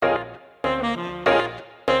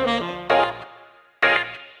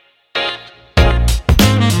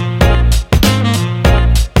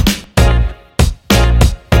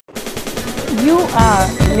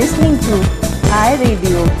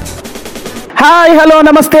Radio. Hi, hello,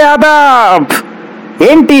 నమస్తే, ఆదాబ్.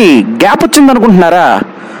 ఏంటి gap వచ్చిందనుకుంటున్నారా?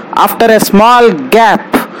 After a small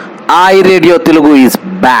gap I radio Telugu is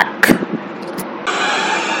back.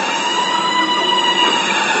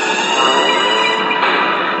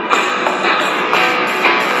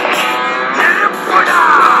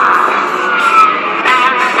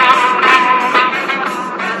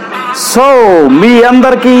 So మీ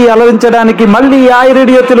అందరికీ అలరించడానికి మళ్ళీ I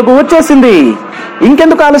radio Telugu వచ్చేసింది.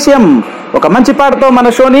 ఇంకెందుకు ఆలస్యం, ఒక మంచి పాటతో మన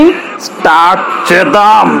షోని స్టార్ట్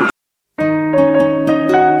చేద్దాం.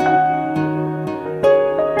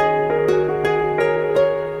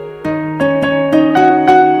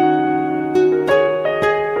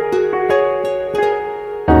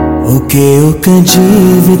 ఒకే ఒక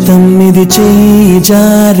జీవితం ఇది, చెయ్యి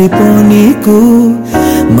జారిపోనీకు,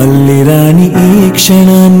 మళ్ళీ రాని ఈ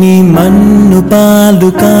క్షణాన్ని మన్ను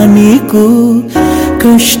పాలు కానీకు.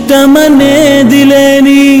 కష్టమనేది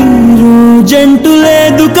లేని రోజంటూ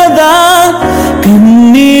లేదు కదా,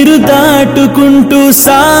 కన్నీరు దాటుకుంటూ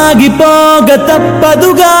సాగిపోగ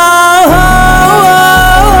తప్పదుగా.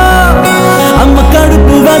 అమ్మ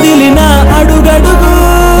కడుపు వదిలిన అడుగడుగు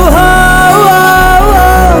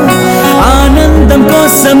ఆనందం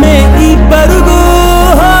కోసమే ఈ పరుగు.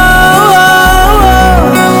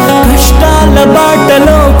 కష్టాల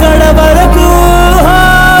బాటలో కడవరకు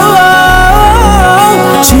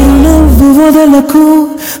చిరునవ్వు వదలకు.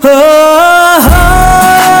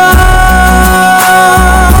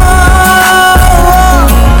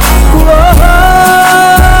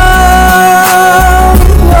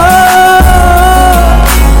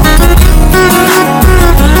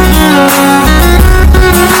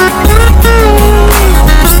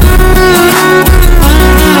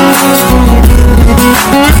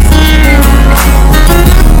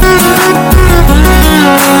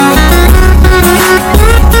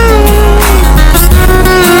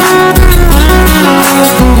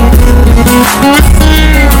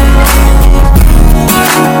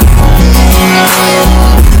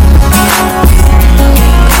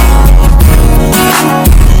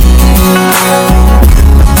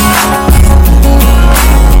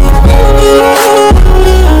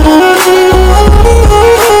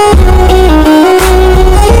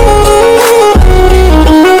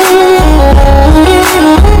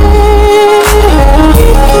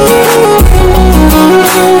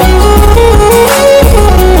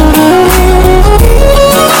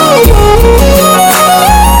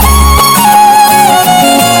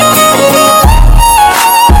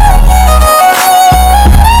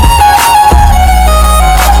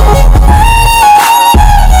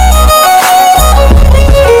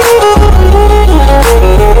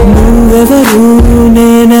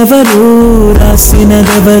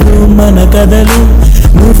 రాసినదెవరు మన కథలు,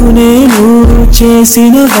 నువ్వు నేను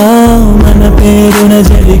చేసినవా మన పేరున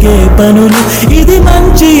జరిగే పనులు. ఇది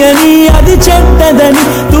మంచి అని అది చెడ్డదని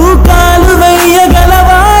తూకాలు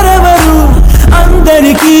వెయ్యగలవారెవరు?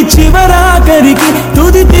 అందరికీ చివరాఖరికి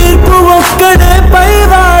తుది తీర్పు ఒక్కడే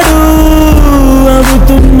పైవాడు.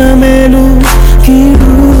 అవుతున్న మేలు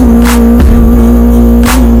కీడు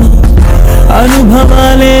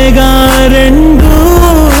అనుభవాలేగా రెండు,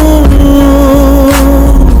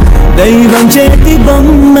 దైవం చేతి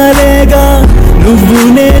బొమ్మలేగా నువ్వు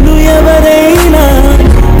నేను. ఎవరైనా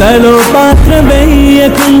తలో పాత్ర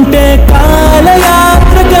వేయకుంటే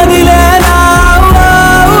కాలయాత్ర కదిలేనా?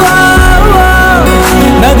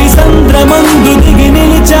 నది సంద్రమందు దిగి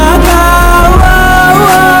నిలిచాక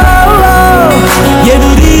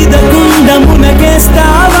ఎదురీదకుండ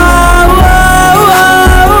మునకేస్తావా?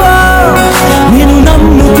 నేను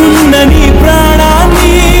నమ్ముకున్న నీ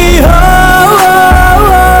ప్రాణాన్ని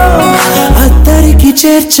అద్దరికి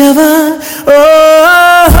చేర్చవా?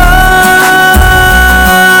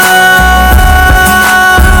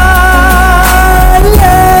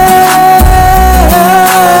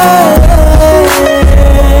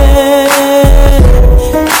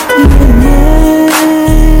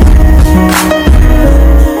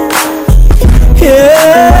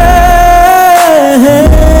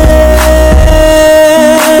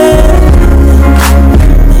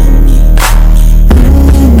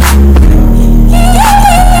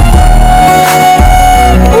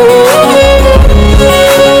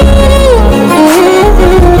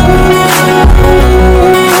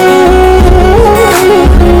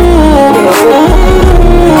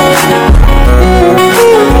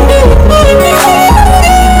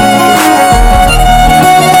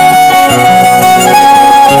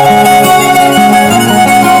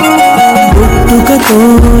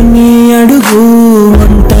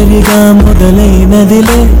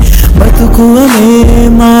 మొదలైనదిలే బతుకు అనే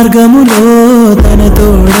మార్గములో తన మన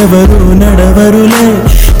తోడెవరు నడవరులే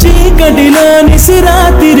చీకటిలో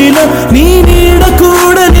నిసిరాతిరిలో నీ నీడ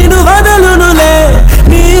కూడా నిన్ను వదలునులే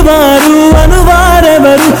నీ వారు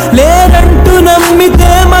అనువారెవరు లేరంటూ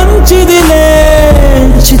నమ్మితే మంచిదిలే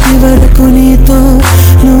చితి వరకు నీతో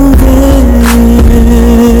నువ్వే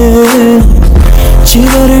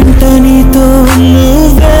చివరంట నీతో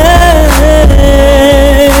నువ్వే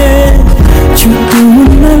చుట్టూ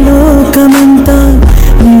ఉన్న లోకమంతా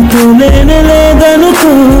నీతో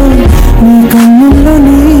లేదనుకో నీ కన్నుల్లో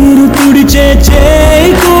నీరు తుడిచే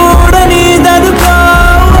చేయి కూడా నీదనుకో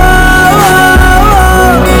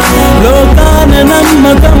లోకాన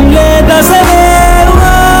నమ్మకం లేదసలే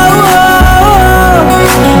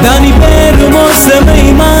దాని పేరు మోసమై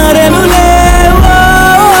మారెనులే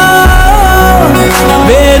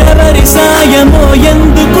వేరెవరి సాయమో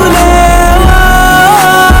ఎందుకులే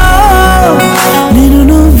నేను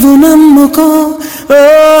నువ్వు నమ్ముకో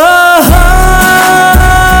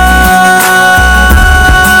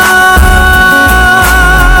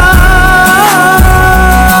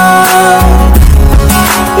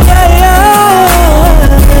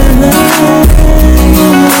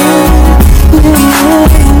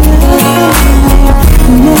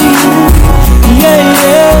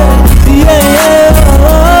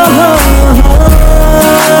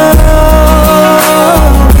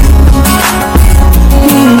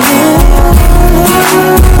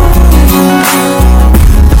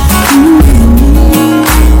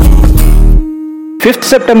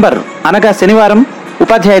సెప్టెంబర్ అనగా శనివారం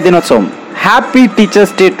ఉపాధ్యాయ దినోత్సవం. Happy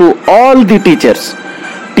teachers day to all the teachers.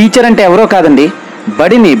 Teacher అంటే ఎవరో కాదండి,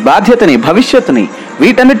 బడిని, బాధ్యతని, భవిష్యత్తుని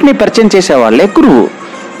వీటన్నిటిని పరిచయం చేసేవాళ్లే గురువు.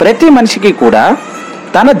 ప్రతి మనిషికి కూడా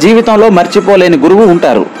తన జీవితంలో మర్చిపోలేని గురువు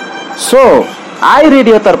ఉంటారు. సో ఐ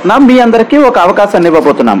రేడియో తరపున మీ అందరికీ ఒక అవకాశాన్ని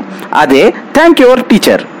ఇవ్వబోతున్నాం. అదే థ్యాంక్ యువర్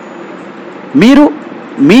టీచర్. మీరు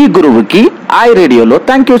మీ గురువుకి ఐ రేడియోలో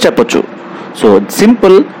థ్యాంక్ యూ చెప్పొచ్చు. సో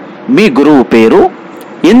సింపుల్, మీ గురువు పేరు,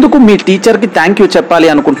 ఎందుకు మీ టీచర్కి థ్యాంక్ యూ చెప్పాలి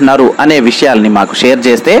అనుకుంటున్నారు అనే విషయాల్ని మాకు షేర్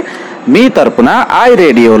చేస్తే మీ తరపున ఐ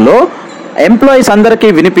రేడియోలో ఎంప్లాయీస్ అందరికీ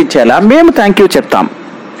వినిపించేలా మేము థ్యాంక్ యూ చెప్తాం.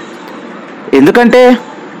 ఎందుకంటే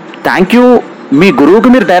థ్యాంక్ యూ మీ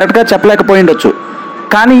గురువుకి మీరు డైరెక్ట్గా చెప్పలేకపోయి ఉండొచ్చు,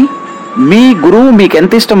 కానీ మీ గురువు మీకు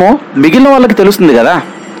ఎంత ఇష్టమో మిగిలిన వాళ్ళకి తెలుస్తుంది కదా.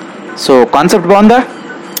 సో కాన్సెప్ట్ బాగుందా?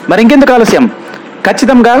 మరి ఇంకెందుకు ఆలస్యం,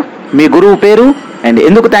 ఖచ్చితంగా మీ గురువు పేరు అండ్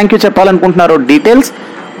ఎందుకు థ్యాంక్ యూ చెప్పాలనుకుంటున్నారో డీటెయిల్స్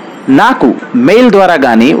నాకు మెయిల్ ద్వారా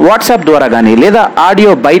కానీ, వాట్సాప్ ద్వారా కానీ, లేదా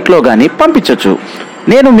ఆడియో బైట్లో కానీ పంపించవచ్చు.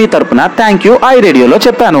 నేను మీ తరపున థ్యాంక్ యూ ఐ రేడియోలో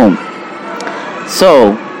చెప్పాను. సో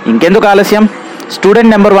ఇంకెందుకు ఆలస్యం,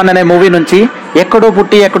 స్టూడెంట్ నెంబర్ 1 అనే మూవీ నుంచి ఎక్కడో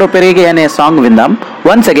పుట్టి ఎక్కడో పెరిగి అనే సాంగ్ విందాం.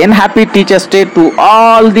 Once again happy teachers day to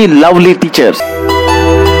all the lovely teachers.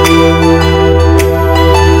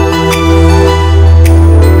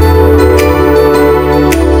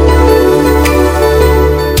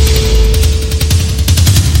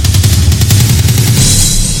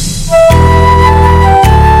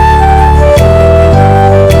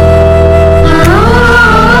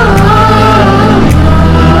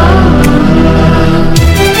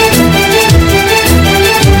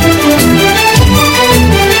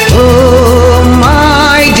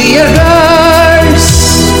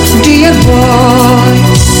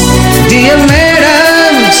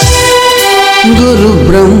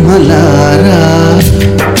 బ్రహ్మలారా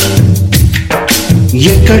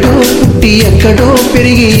ఎక్కడో పుట్టి ఎక్కడో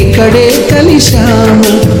పెరిగి ఇక్కడే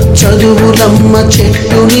కలిశాము, చదువులమ్మ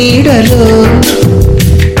చెట్టు నీడలో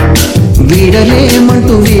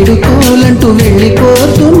వీడలేమంటూ వీడుకోలంటూ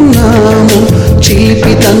వెళ్ళిపోతున్నాము,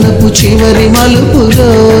 చిలిపి తనపు చివరి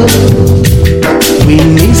మలుపులో. We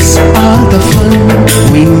miss all the fun,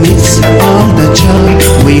 we miss all the joy,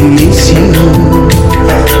 we miss you.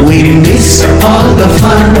 We miss all the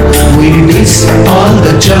fun, we miss all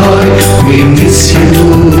the joy, we miss you.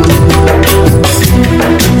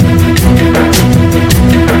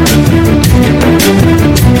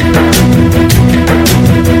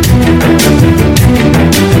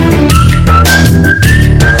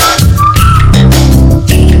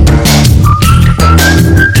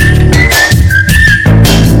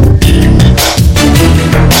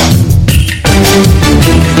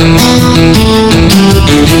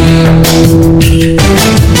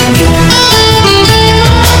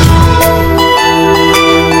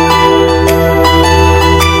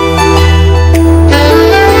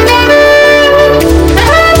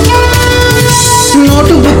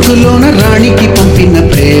 రాణికి పంపిన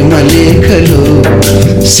ప్రేమ లేఖలు,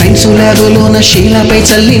 సైన్స్ ల్యాబులోన శీలపై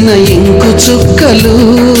చల్లిన ఇంకు చుక్కలు,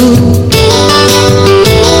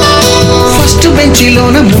 ఫస్ట్ బెంచ్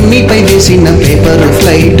కుర్చీలోన మున్నిపై వేసిన పేపరు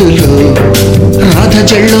ఫ్లైటులు, రాధ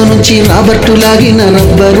జల్లో నుంచి Robert లాగిన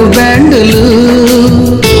rubber బ్యాండులు,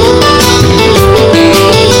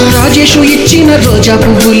 Rajesh ఇచ్చిన రోజా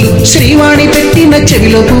పువ్వులు, శ్రీవాణి పెట్టిన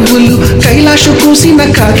చెవిలో పువ్వులు, కైలాషు కూసిన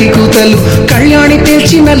కాకి కూతలు, కళ్యాణి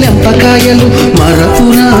పేర్చిన లెంపకాయలు,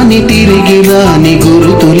 మరపురాని తిరిగి రాని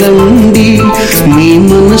గురుతులండి. మీ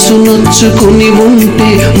మనసు నొచ్చుకుని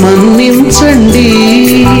ఉంటే మన్నించండి.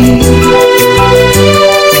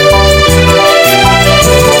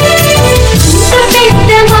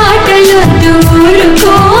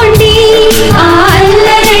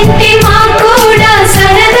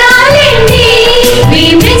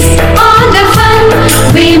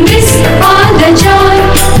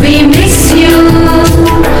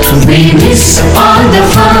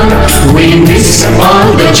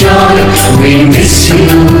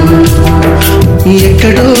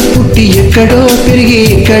 ఎక్కడో పుట్టి ఎక్కడో పెరిగి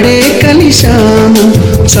ఇక్కడే కలిశాము,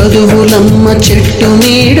 చదువులమ్మ చెట్టు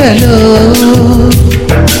నీడలో.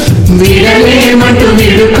 విడలేమంటూ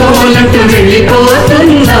విడుకోవాలంటూ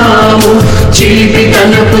వెళ్ళిపోతున్నాము, చిలిపి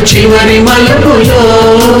తనపు చివరి మలుపులో.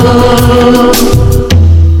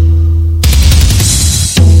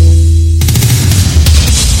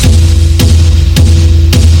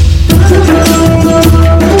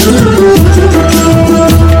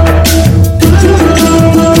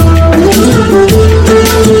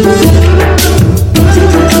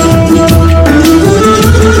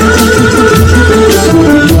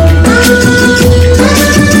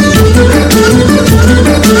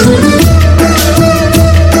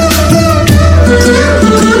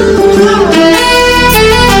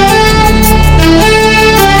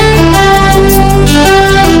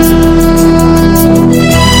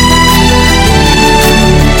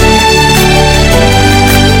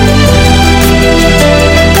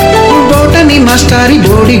 మాస్టారి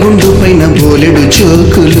బోడిగుండు పైన బోలెడు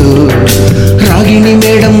చోకులు, రాగిణి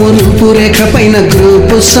మేడము రూపురేఖ పైన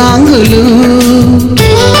గ్రూపు సాంగులు,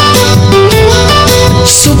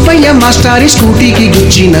 సుబ్బయ్య మాస్టారి స్కూటీకి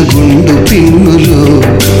గుచ్చిన గుండు పిన్నులు,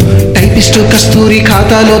 టైపిస్టు కస్తూరి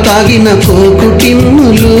ఖాతాలో తాగిన కోకు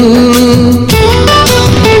టిన్నులు,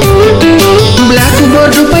 బ్లాక్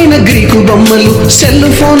బోర్డు పైన గ్రీకు బొమ్మలు, సెల్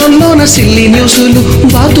ఫోనుల్లోన సిల్లి న్యూసులు,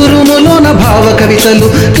 బాతురూములోన భావ కవితలు,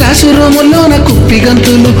 క్లాసు రూముల్లోన కుప్పి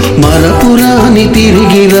గంతులు, మరపురాని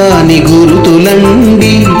తిరిగి రాని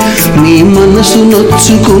గురుతులండి. మీ మనసు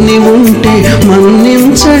నొచ్చుకుని ఉంటే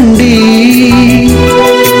మన్నించండి.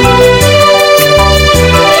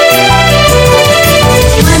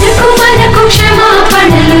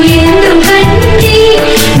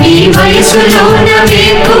 వయసులోన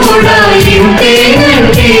మీకు కూడా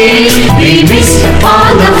ఇంతేనంటే. We miss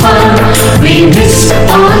all the fun, we miss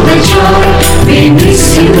all the joy, we miss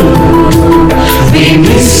you. We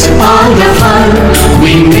miss all the fun,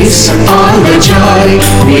 we miss all the joy,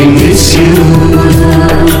 we miss you.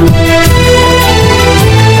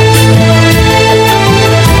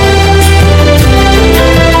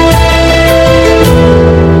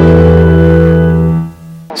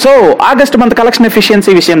 So August month collection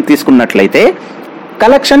efficiency విషయం తీసుకున్నట్లయితే,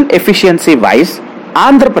 collection efficiency wise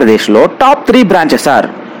ఆంధ్రప్రదేశ్లో top 3 branches are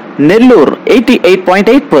Nellore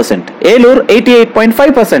 88.8%, Eluru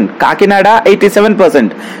 88.5%, Kakinada 87%.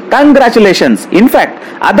 Congratulations. In fact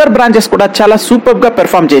other branches కూడా చాలా super గా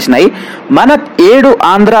perform చేసినాయి. మన 7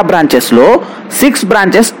 Andhra branches లో 6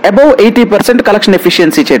 branches above 80% collection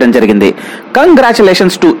efficiency చేయడం జరిగింది.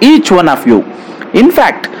 Congratulations to each one of you.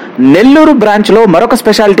 In fact Nellore branch లో మరొక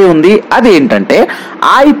స్పెషాలిటీ ఉంది. అది ఏంటంటే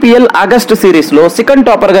IPL ఆగస్టు సిరీస్ లో సెకండ్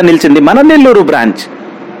టాపర్ గా నిలిచింది మన Nellore branch.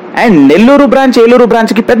 And Nellore branch Eluru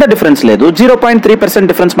branch కి పెద్ద డిఫరెన్స్ లేదు, 0.3%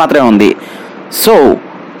 డిఫరెన్స్ మాత్రమే ఉంది. సో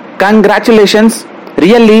కంగ్రాచులేషన్స్,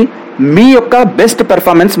 రియల్లీ మీ యొక్క బెస్ట్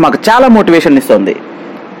పెర్ఫార్మెన్స్ మాకు చాలా మోటివేషన్ ఇస్తుంది.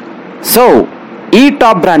 సో ఈ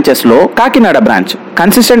టాప్ బ్రాంచెస్ లో కాకినాడ బ్రాంచ్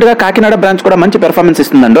కన్సిస్టెంట్ గా, కాకినాడ బ్రాంచ్ కూడా మంచి పెర్ఫార్మెన్స్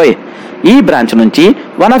ఇస్తుందండోయ్. ఈ బ్రాంచ్ నుంచి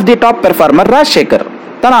one of the top performer Rajasekhar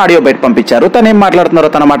తన ఆడియో బయట పంపించారు. తను ఏం మాట్లాడుతున్నారో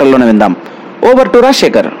తన మాటల్లోనే విందాం. Over to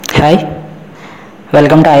Rajasekhar. Hi,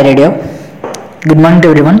 welcome to I radio. Good morning to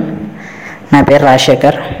everyone. నా పేరు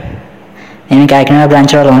రాజశేఖర్. నేను కాకినాడ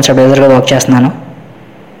బ్రాంచ్లో లోన్ సబ్అడ్వైజర్గా వర్క్ చేస్తున్నాను.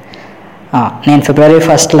 నేను February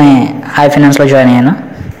 1st హై ఫైనాన్స్లో జాయిన్ అయ్యాను.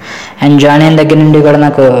 అండ్ జాయిన్ అయిన దగ్గర నుండి కూడా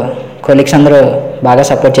నాకు కొలీగ్స్ అందరూ బాగా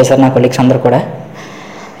సపోర్ట్ చేశారు. నా కొలీగ్స్ అందరూ కూడా,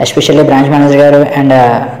 ఎస్పెషల్లీ బ్రాంచ్ మేనేజర్ గారు అండ్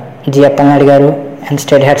జి అప్పలనాయుడు గారు and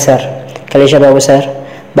state head sir Kalisha Babu sir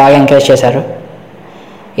బాగా ఎంకరేజ్ చేశారు.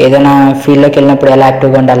 ఏదైనా ఫీల్డ్లోకి వెళ్ళినప్పుడు ఎలా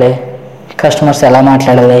యాక్టివ్గా ఉండాలి, కస్టమర్స్ ఎలా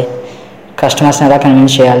మాట్లాడాలి, కస్టమర్స్ని ఎలా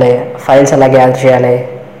కన్విన్స్ చేయాలి, ఫైల్స్ ఎలా గ్యాదర్ చేయాలి,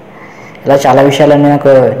 ఇలా చాలా విషయాలన్నీ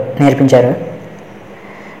నాకు నేర్పించారు.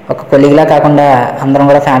 ఒక కొలీగ్లా కాకుండా అందరం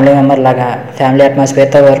కూడా ఫ్యామిలీ మెంబర్ లాగా ఫ్యామిలీ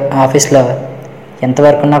అట్మాస్ఫియర్తో ఆఫీస్లో ఎంత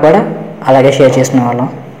వర్క్ ఉన్నా కూడా అలాగే షేర్ చేసుకునే వాళ్ళం.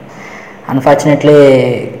 అన్ఫార్చునేట్లీ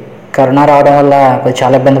కరోనా రావడం వల్ల కొంచెం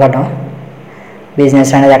చాలా ఇబ్బంది పడ్డాం.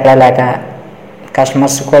 బిజినెస్ అనేది ఎక్కడా లేక,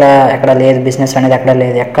 కస్టమర్స్ కూడా ఎక్కడ లేదు, బిజినెస్ అనేది ఎక్కడ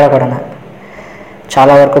లేదు, ఎక్కడ కూడా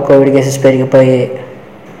చాలా వరకు కోవిడ్ కేసెస్ పెరిగిపోయి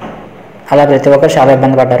అలా ప్రతి ఒక్కరు చాలా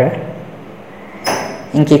ఇబ్బంది పడ్డారు.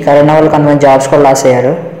 ఇంక ఈ కరోనా వల్ల కొంతమంది జాబ్స్ కూడా లాస్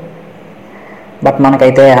అయ్యారు. బట్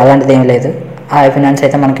మనకైతే అలాంటిది ఏం లేదు. ఆ ఫైనాన్స్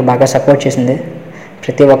అయితే మనకి బాగా సపోర్ట్ చేసింది.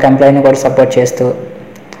 ప్రతి ఒక్క ఎంప్లాయీని కూడా సపోర్ట్ చేస్తూ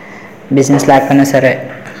బిజినెస్ లేకపోయినా సరే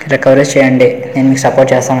రికవరీస్ చేయండి, నేను మీకు సపోర్ట్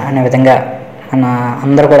చేస్తాను అనే విధంగా మన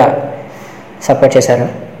అందరూ కూడా సపోర్ట్ చేశారు.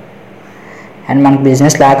 అండ్ మనకి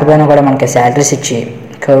బిజినెస్ లేకపోయినా కూడా మనకి శాలరీస్ ఇచ్చి,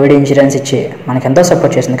 కోవిడ్ ఇన్సూరెన్స్ ఇచ్చి మనకి ఎంతో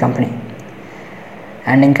సపోర్ట్ చేసింది కంపెనీ.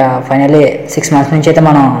 అండ్ ఇంకా ఫైనల్లీ 6 months నుంచి అయితే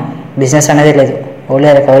మనం బిజినెస్ అనేది లేదు, ఓన్లీ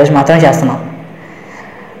రికవరీస్ మాత్రమే చేస్తున్నాం.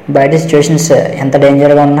 బయట సిచ్యువేషన్స్ ఎంత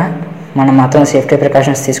డేంజర్గా ఉన్నా మనం మాత్రం సేఫ్టీ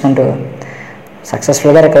ప్రికాషన్స్ తీసుకుంటూ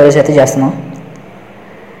సక్సెస్ఫుల్గా రికవరీస్ అయితే చేస్తున్నాం.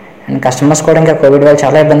 అండ్ కస్టమర్స్ కూడా ఇంకా కోవిడ్ వల్ల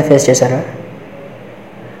చాలా ఇబ్బంది ఫేస్ చేశారు.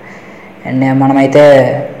 అండ్ మనమైతే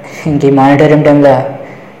ఇంక ఈ మానిటరింగ్ టైంలో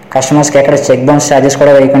కస్టమర్స్కి ఎక్కడ చెక్ బౌన్స్ ఛార్జెస్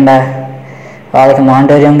కూడా వేయకుండా వాళ్ళకి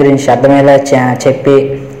మానిటరింగ్ గురించి అర్థమయ్యేలా చెప్పి,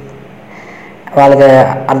 వాళ్ళకి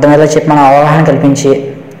అర్థమయ్యేలా చెప్పి మనం అవగాహన కల్పించి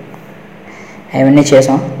అవన్నీ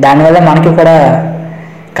చేసాం. దానివల్ల మనకి కూడా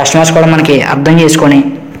కస్టమర్స్ కూడా మనకి అర్థం చేసుకొని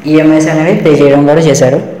ఈఎంఐస్ అనేవి పే చేయడం కూడా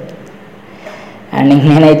చేశారు. అండ్ ఇంక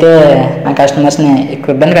నేనైతే నా కస్టమర్స్ని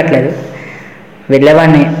ఎక్కువ ఇబ్బంది పెట్టలేదు.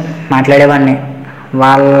 వెళ్ళేవాడిని, మాట్లాడేవాడిని,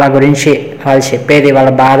 వాళ్ళ గురించి వాళ్ళు చెప్పేది, వాళ్ళ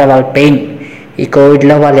బాధ, వాళ్ళ పెయిన్, ఈ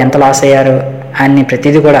కోవిడ్లో వాళ్ళు ఎంత లాస్ అయ్యారు అన్ని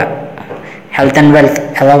ప్రతిదీ కూడా హెల్త్ అండ్ వెల్త్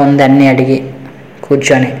ఎలా ఉంది అన్నీ అడిగి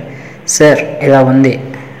కూర్చొని, సార్ ఇలా ఉంది,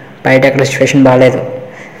 బయట ఎక్కడ సిచ్యువేషన్ బాగాలేదు,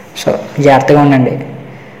 సో జాగ్రత్తగా ఉండండి,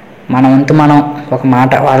 మన వంతు మనం ఒక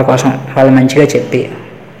మాట వాళ్ళ కోసం వాళ్ళు మంచిగా చెప్పి,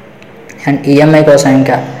 అండ్ ఈఎంఐ కోసం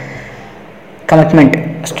ఇంకా కమిట్మెంట్,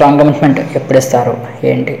 స్ట్రాంగ్ కమిట్మెంట్ ఎప్పుడు ఇస్తారు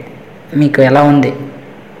ఏంటి, మీకు ఎలా ఉంది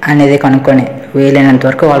అనేది కనుక్కొని వీలైనంత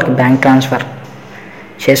వరకు వాళ్ళకి బ్యాంక్ ట్రాన్స్ఫర్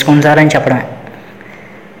చేసుకుంటారని చెప్పడమే.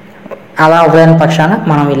 అలా అవ్వని పక్షాన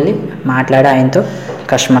మనం వెళ్ళి మాట్లాడి ఆయనతో,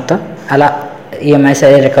 కస్టమర్తో అలా ఈఎంఐస్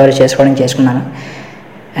అది రికవరీ చేసుకున్నాను.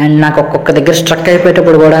 అండ్ నాకు ఒక్కొక్క దగ్గర స్ట్రక్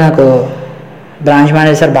అయిపోయేటప్పుడు కూడా నాకు బ్రాంచ్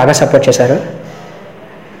మేనేజర్ బాగా సపోర్ట్ చేశారు.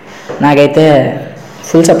 నాకైతే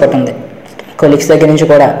ఫుల్ సపోర్ట్ ఉంది. కొలీగ్స్ దగ్గర నుంచి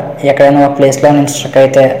కూడా ఎక్కడైనా ఒక ప్లేస్లో నేను స్ట్రక్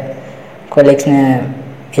అయితే కొలీగ్స్ని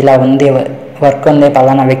ఇలా ఉంది, వర్క్ ఉంది,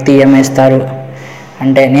 పలానా వ్యక్తి ఈఎంఐ ఇస్తారు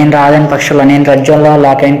అంటే నేను రాదని పక్షంలో, నేను రజ్జంలో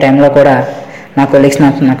లాక్ అయిన టైంలో కూడా నా కొలీగ్స్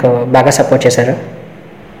నాకు బాగా సపోర్ట్ చేశారు.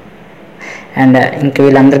 అండ్ ఇంక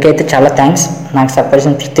వీళ్ళందరికీ అయితే చాలా థ్యాంక్స్, నాకు సపోర్ట్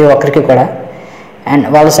చేసిన ప్రతి ఒక్కరికి కూడా. అండ్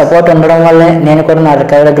వాళ్ళ సపోర్ట్ ఉండడం వల్లే నేను కూడా నా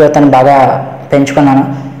రికవరీ గ్రోత్ అని బాగా పెంచుకున్నాను.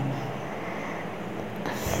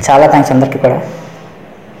 చాలా థ్యాంక్స్ అందరికీ కూడా.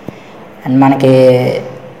 అండ్ మనకి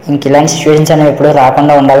ఇంక ఇలాంటి సిచ్యువేషన్స్ అనేవి ఎప్పుడూ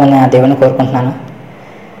రాకుండా ఉండాలని నేను దేవుని కోరుకుంటున్నాను.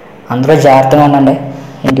 అందరూ జాగ్రత్తగా ఉండండి,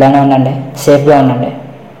 ఇంట్లోనే ఉండండి, సేఫ్గా ఉండండి.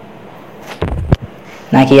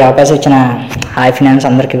 నాకు ఈ అవకాశం ఇచ్చిన హాయ్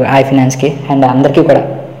ఫైనాన్స్కి అండ్ అందరికీ కూడా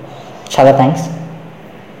చాలా థ్యాంక్స్.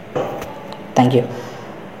 Thank you.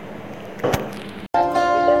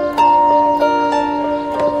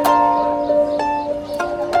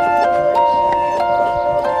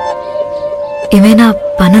 ఏమైనా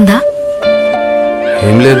పనుందా?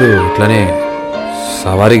 ఏం లేదు, ఇట్లానే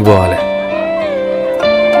సవారీకి పోవాలి.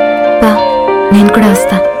 బా, నేను కూడా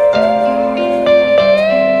వస్తా.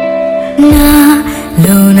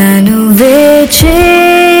 నాలోన నువ్వే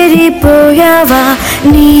చేరిపోయావా,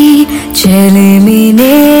 నీ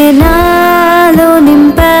చెలిమినే నాలో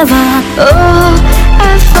నింపవా. ఓ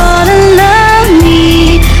I fall in love, నీ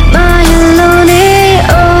మాయలోనే.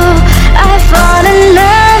 ఓ I fall in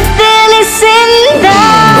love, తెలిసిందా?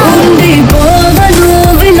 ఉంది పోవను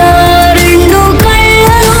విలా రెండు కళ్ళ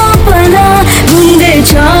లోపల, ముందే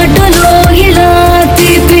చాటులో ఇలా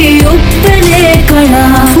తీపి ఉప్పనే కళ.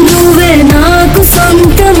 నువ్వే నాకు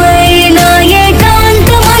సొంతమైన ఏకాంత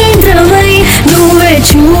మంత్రమై, నువ్వే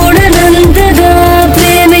చూడనంతగా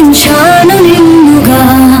ప్రేమించా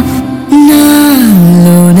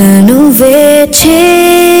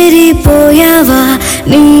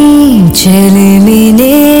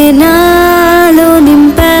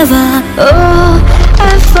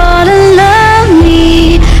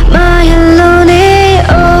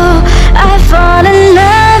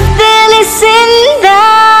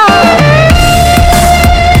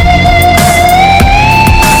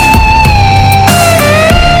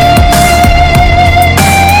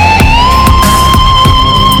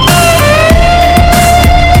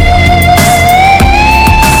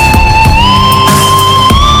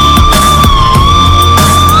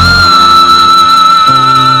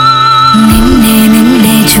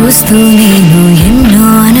చూస్తూ నేను ఎన్నో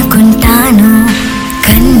అనుకుంటాను,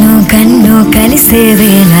 కన్ను కన్ను కలిసే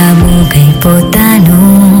వేళ మూగైపోతాను.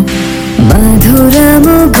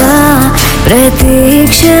 మధురముగా ప్రతి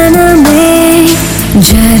క్షణమే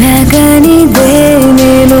జరగనిదే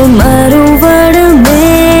నేను మరువడమే.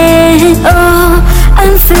 Oh,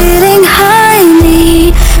 I'm feeling high నీ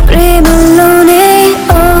ప్రేమలోనే.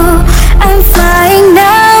 Oh, I'm flying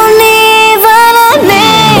now నీ వలనే.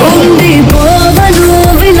 ఉండిపోవను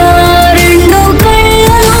విలా రెండు కళ్ళ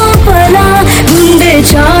లోపల, గుండె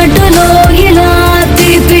చాటులో ఇలా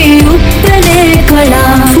తీపి ఉప్పనే కళ.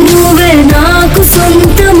 నువ్వే నాకు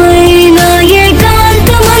సొంతమైన ఏకాంత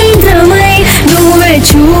మంత్రమై, నువ్వే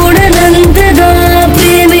చూడనంతగా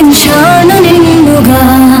ప్రేమించాను నిన్నుగా.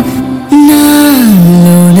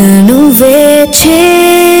 నాలోన నువ్వే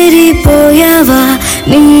చేరిపోయావా,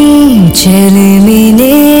 నీ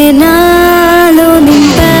చెలిమినే నాలో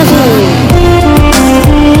నింపావా.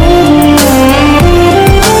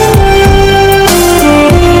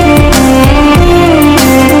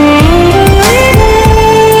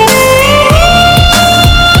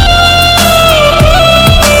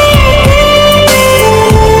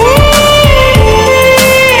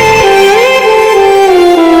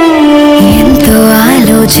 ఎంతో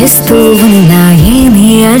ఆలోచిస్తూ ఉన్నా ఏమీ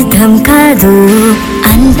అర్థం కాదు,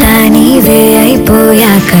 అంతా నీవే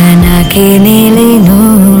అయిపోయాక నాకే నేలేను.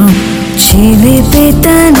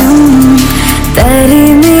 చిలిపితనం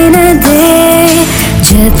తరిమినదే,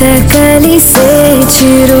 జత కలిసే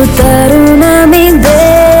చిరు తరుణమిదే.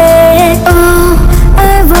 Oh, I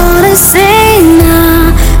wanna say నా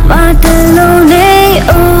మాటలోనే.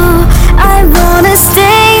 Oh, I wanna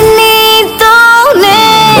stay నీతోనే.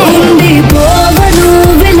 ఉండిపోవను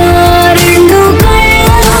విలా రెండు కళ్ళ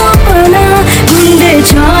లోపల, గుండె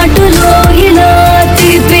చాటులో ఇలా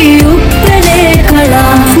తీపి ఉప్పనే కళ.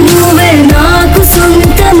 నువ్వే నాకు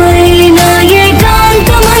సొంతమైన ఏకాంత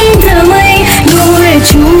మంత్రమై, నువ్వే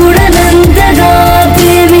చూడనంతగా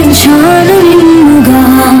ప్రేమించాను నిన్నుగా.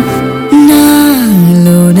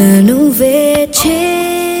 నాలోన నువ్వే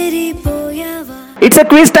చేరిపోయావా. It's a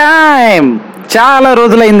quiz time. చాలా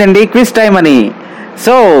రోజులైందండి క్విజ్ టైం అని.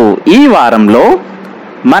 సో ఈ వారంలో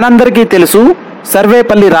మనందరికీ తెలుసు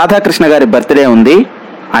సర్వేపల్లి రాధాకృష్ణ గారి బర్త్డే ఉంది,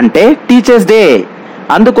 అంటే టీచర్స్ డే.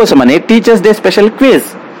 అందుకోసమని టీచర్స్ డే స్పెషల్ క్విజ్.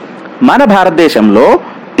 మన భారతదేశంలో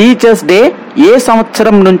టీచర్స్ డే ఏ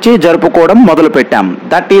సంవత్సరం నుంచి జరుపుకోవడం మొదలు పెట్టాం?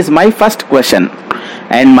 That is my first question.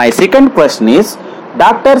 And my second question is,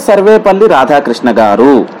 doctor Sarvepalli Radhakrishna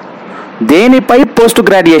గారు దేనిపై పోస్ట్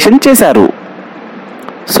గ్రాడ్యుయేషన్ చేశారు?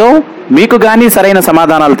 సో మీకు కానీ సరైన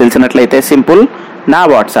సమాధానాలు తెలిసినట్లయితే సింపుల్ నా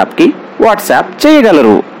వాట్సాప్కి వాట్సాప్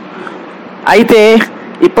చేయగలరు. అయితే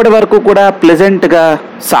ఇప్పటి వరకు కూడా ప్లెజెంట్గా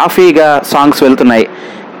సాఫీగా సాంగ్స్ వెళ్తున్నాయి,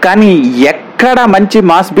 కానీ ఎక్కడ మంచి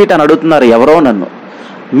మాస్ బీట్ అని అడుగుతున్నారు ఎవరో నన్ను.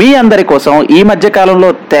 మీ అందరి కోసం ఈ మధ్య కాలంలో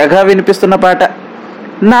తెగ వినిపిస్తున్న పాట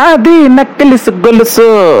నాది నక్కిలిసు గొలుసు.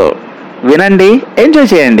 వినండి, ఎంజాయ్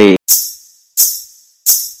చేయండి.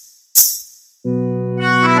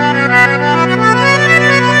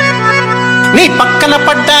 నీ పక్కన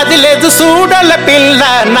పడ్డాది లేదు చూడల పిల్ల,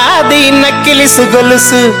 నాది నక్కిలిసు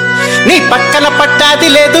గొలుసు. నీ పక్కన పడ్డాది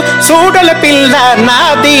లేదు చూడల పిల్ల,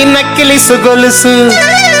 నాది నక్కిలిసు గొలుసు.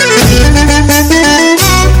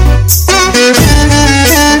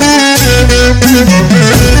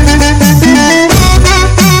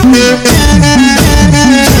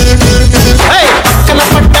 పక్కన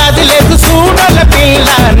పడ్డాది లేదు చూడల పిల్ల,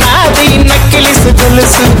 నాది నక్కిలిసు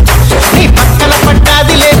గొలుసు. నీ పక్కన పడ్డాది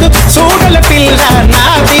లేదు చూడల పిల్ల,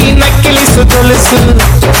 నాది నక్కిలిసు గొలుసు.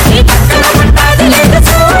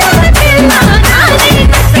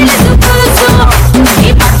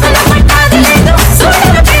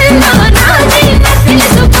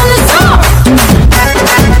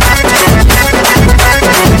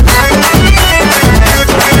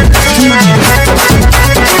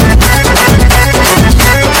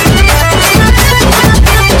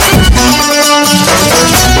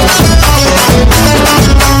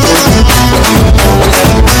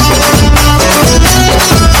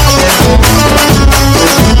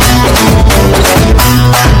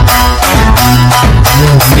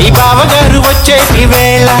 నీ బావగారు వచ్చేటి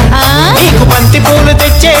వేళ, నీకు బంతి పూలు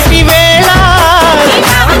తెచ్చేటి వేళ.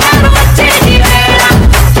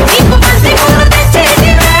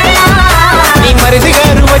 నీ మరిది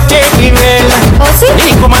గారు వచ్చేటి వేళ,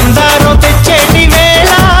 నీకు మందారం తెచ్చేటి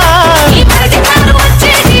వేళ.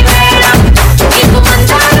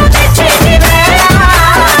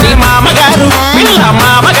 నీ మామగారు పిల్ల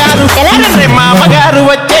మామగారు మామగారు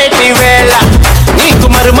వచ్చేటి వేళ, నీకు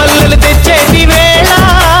మరుమల్లులు తెచ్చేటి వేళ.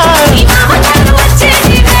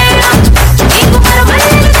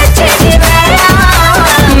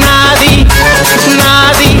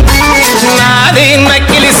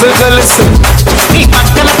 గొలుసు నీ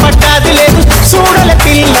పక్కన పడ్డాది లేదు చూడల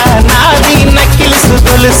పిల్ల నాది నక్కిలిసు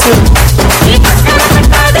గొలుసు నీ పక్కన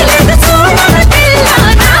పడ్డాది లేదు చూడల పిల్ల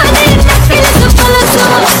నాది నక్కిలిసు గొలుసు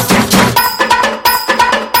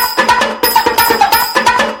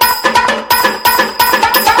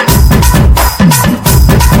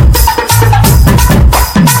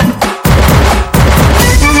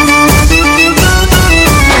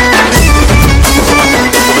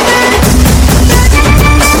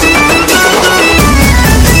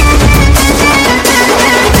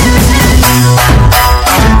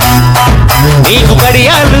నీకు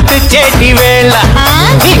గడియాలు తెచ్చేటి వేళ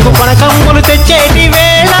నీకు పనకమ్ములు తెచ్చేటి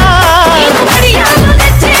వేళ నీకు గడియాలు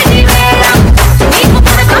తెచ్చేటి వేళ నీకు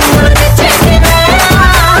పరకమ్ములు తెచ్చేటి వేళ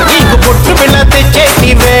నీకు పొట్టు బిళ్ళ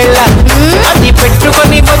తెచ్చేటి వేళ అది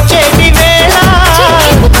పెట్టుకొని వచ్చేటి వేళ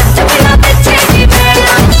నీకు పచ్చపిల్ల తెచ్చేటి వేళ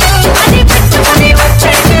అది పెట్టుకొని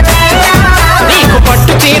వచ్చేటి వేళ నీకు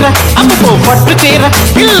పట్టు చీర అమ్మకో పట్టు చీర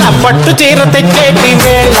పిల్ల పట్టు చీర తెచ్చేటి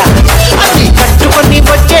వేళ అది కట్టుకొని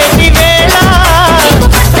వచ్చేటి వేళ నీకు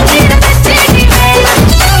పట్టు చీర తెచ్చేటి వేళ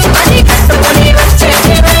అది కట్టుకొని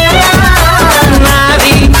వచ్చేటి వేళ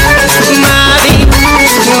నాది నాది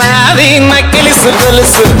నాది నక్కిలిసు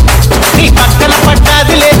గొలుసు నీ పక్కన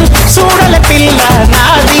పడ్డాది లేదు చూడల పిల్ల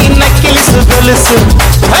నాది నక్కిలిసు గొలుసు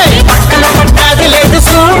నీ పక్కన పడ్డాది లేదు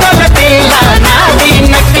చూడల పిల్ల నాది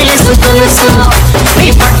నక్కిలిసు గొలుసు నీ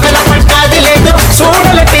పక్కన పడ్డాది లేదు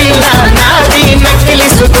చూడల పిల్ల నాది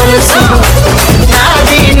నక్కిలిసు గొలుసు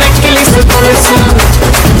నాది నక్కిలిసు గొలుసు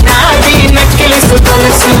నాది నక్కిలిసు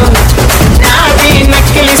గొలుసు నాది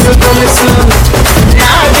నక్కిలిసు గొలుసు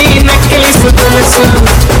నాది నక్కిలిసు గొలుసు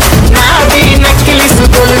నాది నక్కిలిసు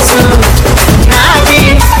గొలుసు నాది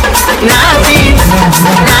నాది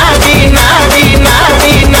నాది నాది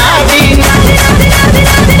నాది నాది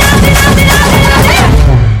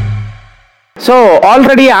సో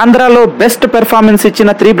ఆల్రెడీ ఆంధ్రాలో బెస్ట్ పెర్ఫార్మెన్స్ ఇచ్చిన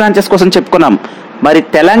 3 బ్రాంచెస్ కోసం చెప్పుకున్నాం. మరి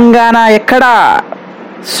తెలంగాణ ఎక్కడా?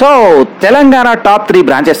 So Telangana top 3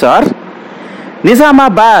 branches are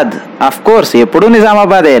Nizamabad. Of course ఎప్పుడు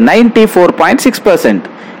నిజామాబాదే 94.6%.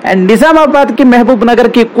 అండ్ నిజామాబాద్కి మహబూబ్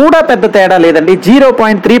నగర్కి కూడా పెద్ద తేడా లేదండి,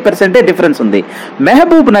 0.3% డిఫరెన్స్ ఉంది.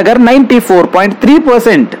 Mahbub Nagar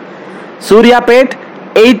 94.3%, Suryapet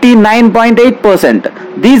 89.8%.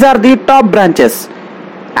 These are the top branches.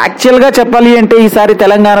 యాక్చువల్గా చెప్పాలి అంటే ఈసారి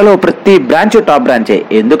తెలంగాణలో ప్రతి బ్రాంచ్ టాప్ బ్రాంచే,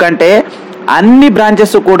 ఎందుకంటే అన్ని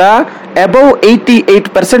బ్రాంచెస్ కూడా అబౌవ్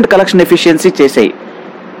 88% కలెక్షన్ ఎఫిషియన్సీ చేసాయి.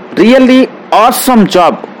 Really awesome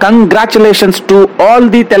job. Congratulations to all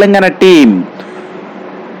the Telangana team.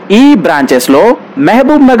 ఈ బ్రాంచెస్ లో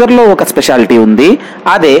మహబూబ్ నగర్ లో ఒక స్పెషాలిటీ ఉంది.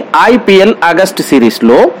 అదే IPL ఆగస్ట్ సిరీస్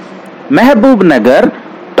లో మహబూబ్ నగర్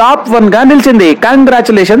టాప్ 1 గా నిలిచింది.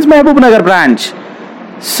 Congratulations Mahabub Nagar branch.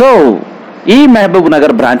 So ఈ మహబూబ్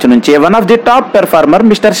నగర్ బ్రాంచ్ నుంచి one of the top performer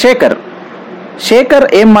mister Shekhar. Shekhar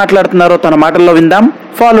ఏం మాట్లాడుతున్నారో తన మాటల్లో విందాం,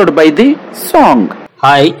 followed by the song.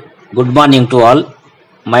 Hi, good morning to all.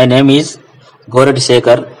 My name is Goret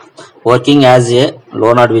Shekhar, working as a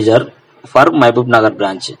loan advisor for Mahbub Nagar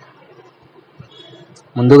branch.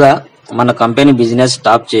 ముందుగా మన company business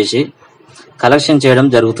stop చేసి collection చేయడం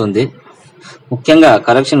జరుగుతుంది. ముఖ్యంగా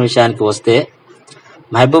కలెక్షన్ విషయానికి వస్తే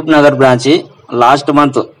Mahbub Nagar branch last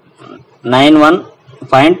month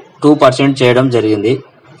 91.2% చేయడం జరిగింది.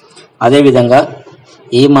 అదేవిధంగా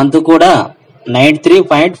ఈ మంత్ కూడా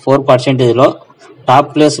 93.4%లో టాప్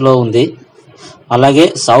ప్లేస్లో ఉంది. అలాగే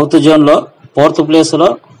సౌత్ జోన్లో 4th ప్లేస్లో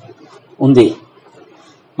ఉంది.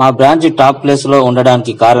 మా బ్రాంచ్ టాప్ ప్లేస్లో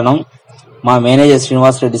ఉండడానికి కారణం మా మేనేజర్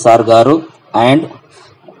శ్రీనివాస్ రెడ్డి సార్ గారు అండ్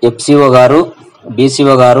FCO గారు,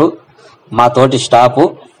 BCO గారు, మా తోటి స్టాఫ్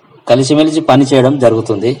కలిసిమెలిసి పని చేయడం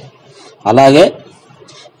జరుగుతుంది. అలాగే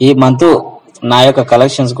ఈ మంత్ నా యొక్క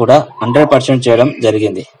కలెక్షన్స్ కూడా 100% చేయడం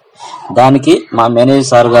జరిగింది. దానికి మా మేనేజర్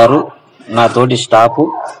సార్ గారు, నా తోటి స్టాఫ్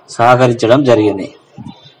సహకరించడం జరిగింది.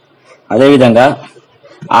 అదేవిధంగా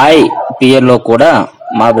IPL లో కూడా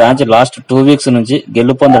మా బ్రాంచ్ లాస్ట్ 2 వీక్స్ నుంచి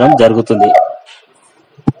గెలుపొందడం జరుగుతుంది.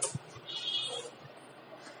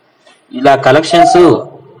 ఇలా కలెక్షన్స్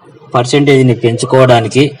పర్సెంటేజ్ని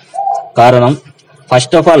పెంచుకోవడానికి కారణం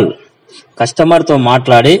ఫస్ట్ ఆఫ్ ఆల్ కస్టమర్తో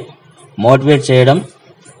మాట్లాడి మోటివేట్ చేయడం,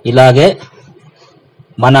 ఇలాగే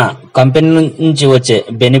మన కంపెనీ నుంచి వచ్చే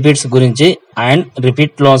బెనిఫిట్స్ గురించి అండ్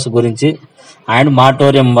రిపీట్ లోన్స్ గురించి అండ్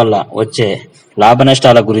మాటోరియం వల్ల వచ్చే లాభ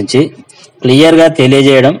నష్టాల గురించి క్లియర్గా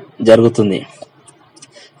తెలియజేయడం జరుగుతుంది.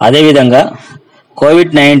 అదేవిధంగా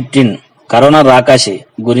COVID-19 కరోనా రాకాసి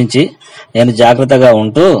గురించి నేను జాగ్రత్తగా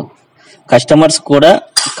ఉంటూ కస్టమర్స్ కూడా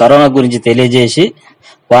కరోనా గురించి తెలియజేసి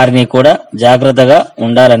వారిని కూడా జాగ్రత్తగా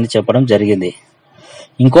ఉండాలని చెప్పడం జరిగింది.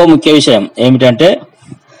 ఇంకో ముఖ్య విషయం ఏమిటంటే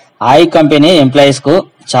కంపెనీ ఎంప్లాయీస్కు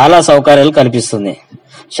చాలా సౌకర్యాలు కల్పిస్తుంది.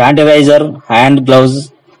 శానిటైజర్, హ్యాండ్ గ్లౌజ్,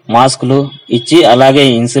 మాస్కులు ఇచ్చి అలాగే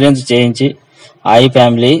ఇన్సూరెన్స్ చేయించి ఆయి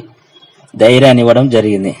ఫ్యామిలీ ధైర్యాన్ని ఇవ్వడం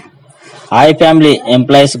జరిగింది. ఆయి ఫ్యామిలీ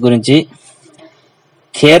ఎంప్లాయీస్ గురించి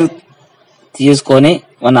కేర్ తీసుకొని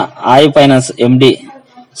మన Aye finance MD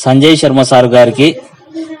Sanjay Sharma sir గారికి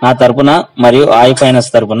నా తరపున మరియు ఆయి ఫైనాన్స్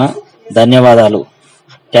తరపున ధన్యవాదాలు.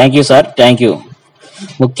 Thank you sir, thank you.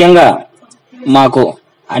 ముఖ్యంగా మాకు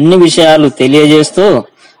అన్ని విషయాలు తెలియజేస్తూ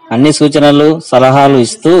అన్ని సూచనలు సలహాలు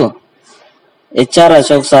ఇస్తూ హెచ్ఆర్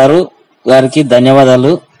అశోక్ సారు గారికి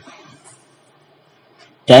ధన్యవాదాలు.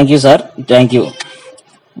 Thank you sir, thank you.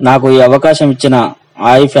 నాకు ఈ అవకాశం ఇచ్చిన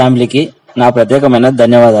ఆయి ఫ్యామిలీకి నా ప్రత్యేకమైన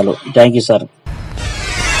ధన్యవాదాలు. Thank you sir.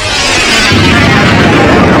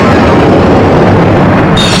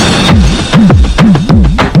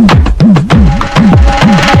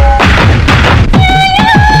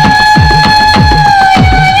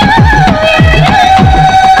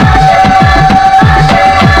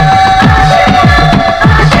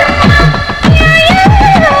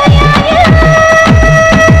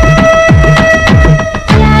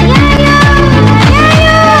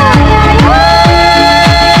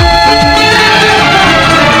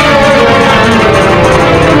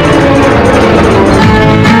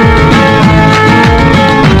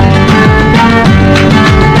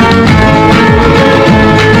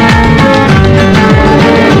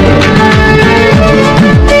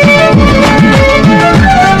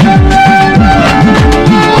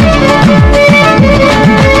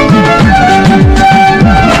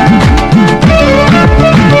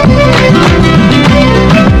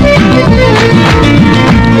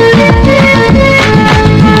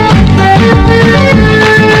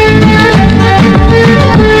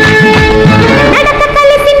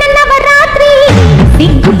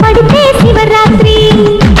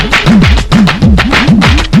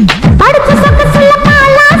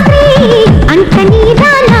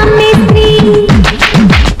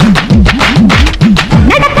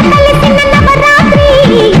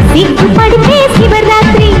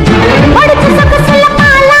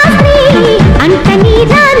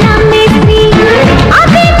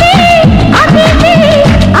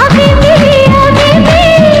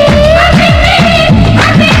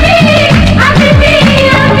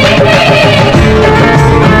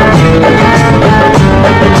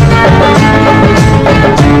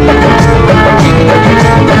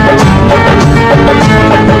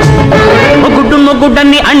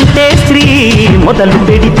 గుడ్డని అంటే స్త్రీ మొదలు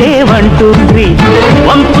పెడితే 1 2 3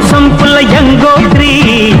 వంపు సంపుల యంగోత్రి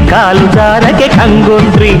కాలు జారకే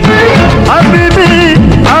కంగోత్రి అబిబి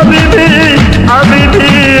అబిబి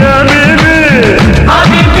అబిబి అబిబి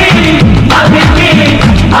అబిబి అబిబి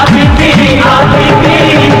అబిబి అబిబి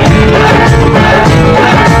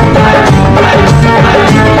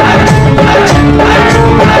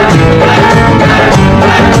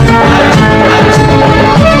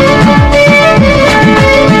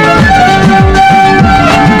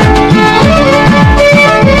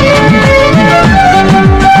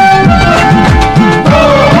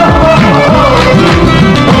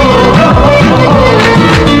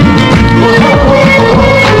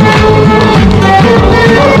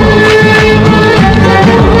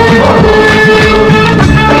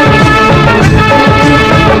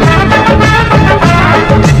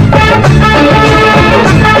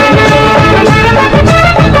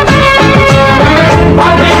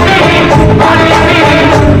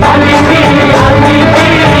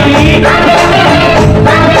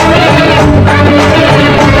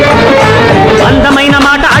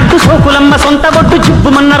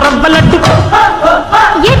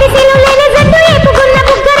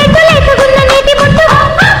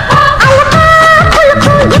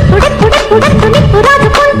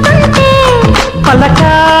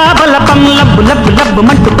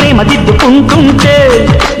మంటూ ప్రేమ దిద్దుకుంటుంటే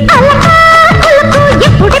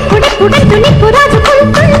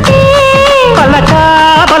పలకా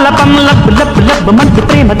బలపం లబ్బు లబ్బు లబ్బు మంటూ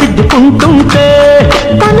ప్రేమ దిద్దుకుంటుంటే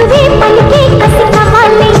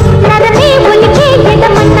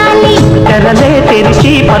తెరలే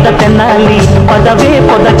తెరిచి పద తెనాలి పదవే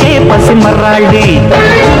పొదకే పసిమర్రాళ్ళి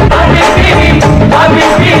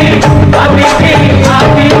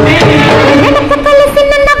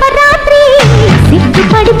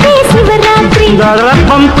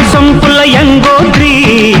పంపు సంపుల యంగోత్రి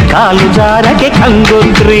కాలు జారకే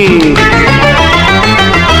కంగోత్రి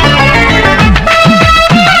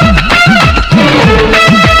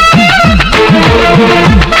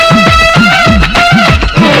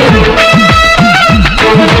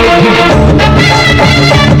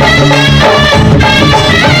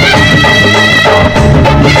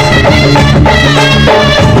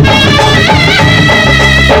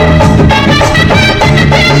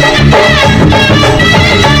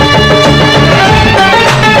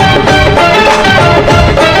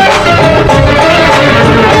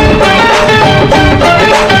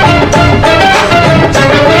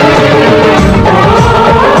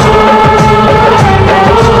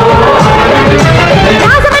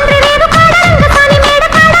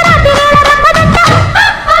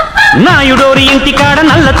పోరి ఇంటి కాడ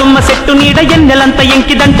నల్ల తుమ్మ చెట్టు నీడ ఎన్నెలంత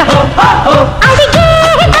ఎంకిదంట అడిగే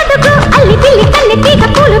అడుగు అల్లి పిల్లి కన్నె తీగ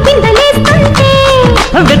పూలు పిందలేస్తుంటే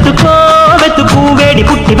వెతుకో వెతుకు వేడి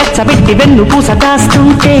పుట్టి వెచ్చబెట్టి వెన్ను పూస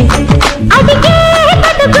దాస్తుంటే అడిగే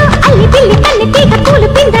అడుగు అల్లి పిల్లి కన్నె తీగ పూలు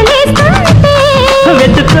పిందలేస్తుంటే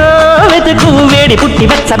వెతుకో వెతుకు వేడి పుట్టి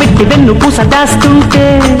వెచ్చబెట్టి వెన్ను పూస దాస్తుంటే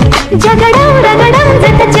జగడం రగడం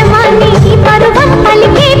జత జమాని పరువం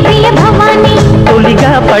పలికే ప్రియ భవాని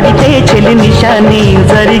తొలిగా పడితే చెలి నిషాని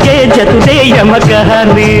జరిగే జతుదే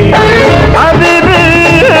యమకహాని అబిబి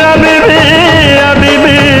అబిబి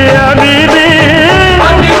అబిబి అబిబి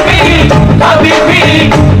అబిబి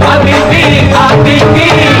అబిబి అబిబి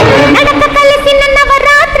నడక కలిసిన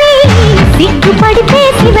నవరాత్రి సిగ్గు పడితే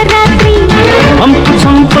శివరాత్రి పంపు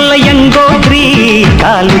చంపుల యంగోత్రి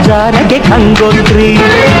కాలు జారగే కంగోత్రి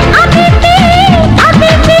అబిబి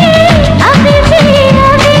అబిబి అబిబి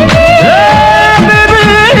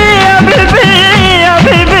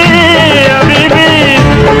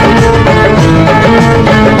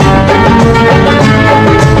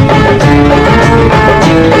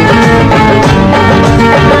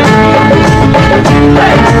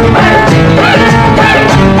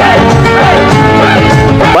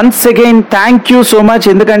once again thank you so much.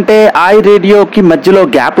 ఎందుకంటే ఐ రేడియోకి మధ్యలో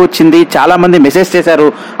గ్యాప్ వచ్చింది. చాలా మంది మెసేజ్ చేశారు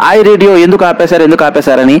ఐ రేడియో ఎందుకు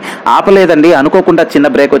ఆపేశారని. ఆపలేదండి, అనుకోకుండా చిన్న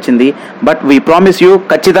బ్రేక్ వచ్చింది. బట్ వీ ప్రామిస్ యూ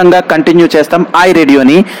ఖచ్చితంగా కంటిన్యూ చేస్తాం ఐ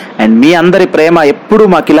రేడియోని. అండ్ మీ అందరి ప్రేమ ఎప్పుడు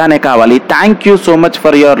మాకు ఇలానే కావాలి. Thank you so much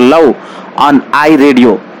for your love on I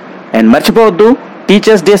radio. And మర్చిపోవద్దు,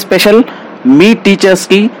 టీచర్స్ డే స్పెషల్. మీ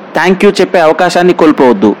టీచర్స్కి థ్యాంక్ యూ చెప్పే అవకాశాన్ని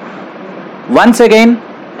కోల్పోవద్దు. Once again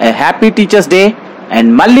happy teachers day. And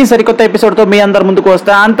మళ్ళీ సరికొత్త ఎపిసోడ్తో మీ అందరి ముందుకు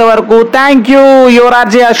వస్తా. అంతవరకు thank you. Your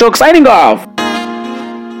RJ Ashok signing of.